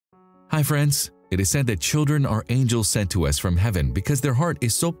Hi friends, it is said that children are angels sent to us from heaven because their heart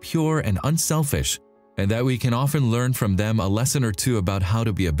is so pure and unselfish, and that we can often learn from them a lesson or two about how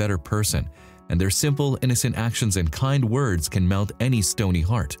to be a better person, and their simple, innocent actions and kind words can melt any stony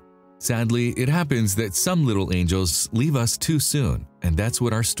heart. Sadly, it happens that some little angels leave us too soon, and that's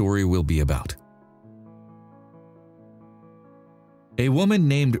what our story will be about. A woman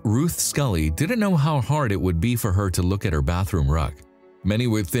named Ruth Scully didn't know how hard it would be for her to look at her bathroom rug. Many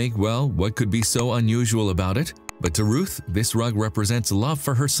would think, well, what could be so unusual about it? But to Ruth, this rug represents love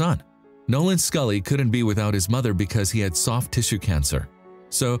for her son. Nolan Scully couldn't be without his mother because he had soft tissue cancer.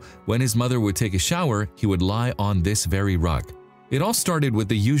 So, when his mother would take a shower, he would lie on this very rug. It all started with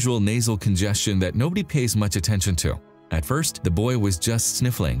the usual nasal congestion that nobody pays much attention to. At first, the boy was just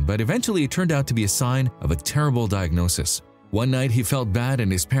sniffling, but eventually it turned out to be a sign of a terrible diagnosis. One night he felt bad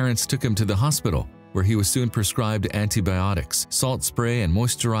and his parents took him to the hospital, where he was soon prescribed antibiotics, salt spray, and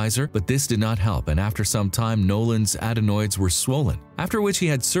moisturizer, but this did not help, and after some time Nolan's adenoids were swollen, after which he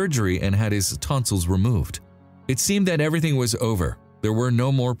had surgery and had his tonsils removed. It seemed that everything was over. There were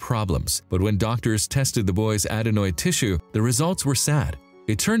no more problems, but when doctors tested the boy's adenoid tissue, the results were sad.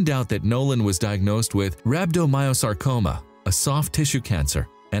 It turned out that Nolan was diagnosed with rhabdomyosarcoma, a soft tissue cancer,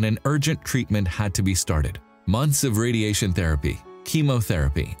 and an urgent treatment had to be started. Months of radiation therapy,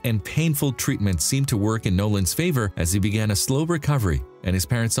 chemotherapy, and painful treatment seemed to work in Nolan's favor as he began a slow recovery, and his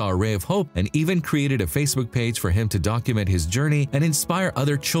parents saw a ray of hope and even created a Facebook page for him to document his journey and inspire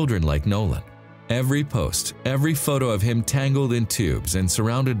other children like Nolan. Every post, every photo of him tangled in tubes and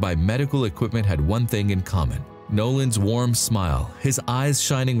surrounded by medical equipment had one thing in common: Nolan's warm smile, his eyes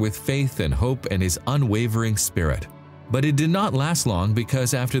shining with faith and hope, and his unwavering spirit. But it did not last long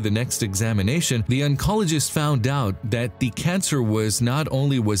because after the next examination, the oncologist found out that the cancer not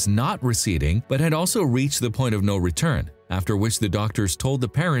only was not receding, but had also reached the point of no return, after which the doctors told the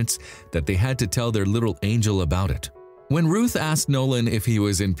parents that they had to tell their little angel about it. When Ruth asked Nolan if he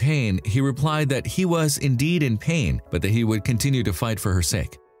was in pain, he replied that he was indeed in pain, but that he would continue to fight for her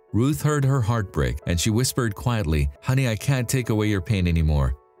sake. Ruth heard her heart break, and she whispered quietly, "Honey, I can't take away your pain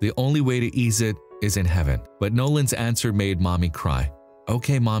anymore. The only way to ease it is in heaven." But Nolan's answer made Mommy cry.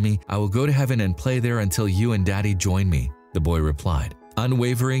 "Okay, Mommy, I will go to heaven and play there until you and Daddy join me," the boy replied,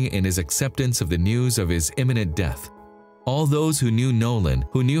 unwavering in his acceptance of the news of his imminent death. All those who knew Nolan,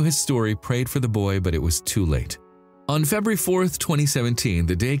 who knew his story, prayed for the boy, but it was too late. On February 4th, 2017,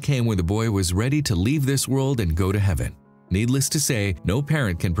 the day came when the boy was ready to leave this world and go to heaven. Needless to say, no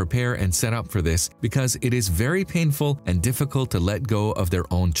parent can prepare and set up for this because it is very painful and difficult to let go of their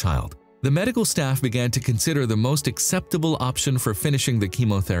own child. The medical staff began to consider the most acceptable option for finishing the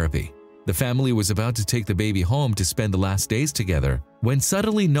chemotherapy. The family was about to take the baby home to spend the last days together, when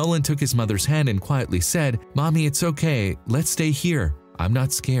suddenly Nolan took his mother's hand and quietly said, "Mommy, it's okay. Let's stay here. I'm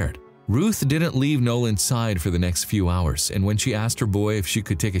not scared." Ruth didn't leave Nolan's side for the next few hours, and when she asked her boy if she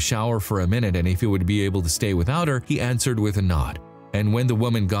could take a shower for a minute and if he would be able to stay without her, he answered with a nod. And when the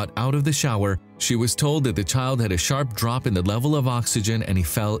woman got out of the shower, she was told that the child had a sharp drop in the level of oxygen and he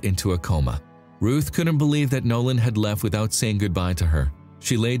fell into a coma. Ruth couldn't believe that Nolan had left without saying goodbye to her.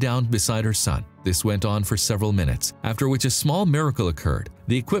 She lay down beside her son. This went on for several minutes, after which a small miracle occurred.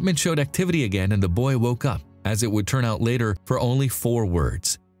 The equipment showed activity again and the boy woke up, as it would turn out later, for only 4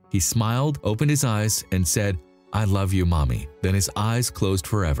 words. He smiled, opened his eyes, and said, "I love you, Mommy." Then his eyes closed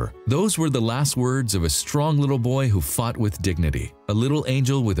forever. Those were the last words of a strong little boy who fought with dignity, a little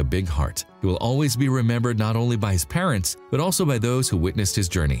angel with a big heart. He will always be remembered not only by his parents, but also by those who witnessed his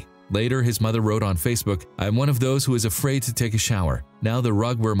journey. Later, his mother wrote on Facebook, "I am one of those who is afraid to take a shower. Now the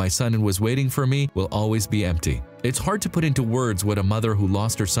rug where my son was waiting for me will always be empty." It's hard to put into words what a mother who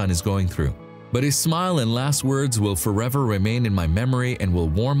lost her son is going through. But his smile and last words will forever remain in my memory and will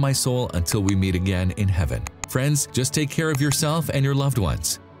warm my soul until we meet again in heaven. Friends, just take care of yourself and your loved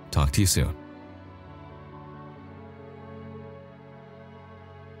ones. Talk to you soon.